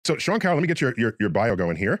So, Sean Carroll, let me get your bio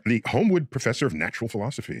going here. The Homewood Professor of Natural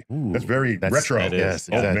Philosophy. Ooh, that's very retro. That yes,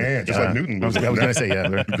 exactly. man, just like Newton. I was going to say,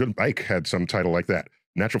 yeah. Good Ike had some title like that.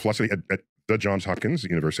 Natural Philosophy at the Johns Hopkins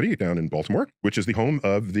University down in Baltimore, which is the home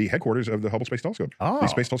of the headquarters of the Hubble Space Telescope. The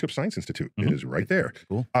Space Telescope Science Institute. It is right there.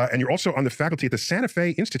 Cool. And you're also on the faculty at the Santa Fe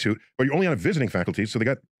Institute, but you're only on a visiting faculty, so they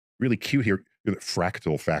got really cute here. You're the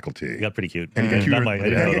fractal faculty. You got pretty cute. And you get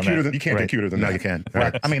cuter. You can't get cuter than that. No, you can.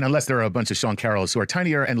 Right. I mean, unless there are a bunch of Sean Carrolls who are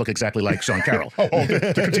tinier and look exactly like Sean Carroll.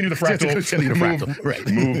 To continue the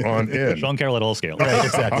fractal. Move on in. Sean Carroll at all scales. Right,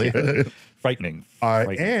 exactly. Frightening.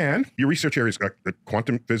 And your research areas are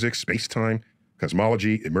quantum physics, space-time,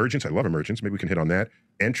 cosmology, emergence. I love emergence. Maybe we can hit on that.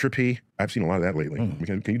 Entropy. I've seen a lot of that lately.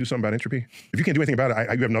 Can you do something about entropy? If you can't do anything about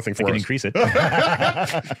it, you have nothing for us. I can increase it.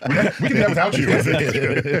 we can do that without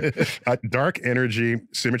you. Dark energy,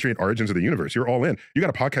 symmetry, and origins of the universe. You're all in. You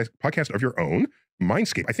got a podcast of your own,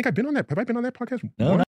 Mindscape. I think I've been on that. Have I been on that podcast? No.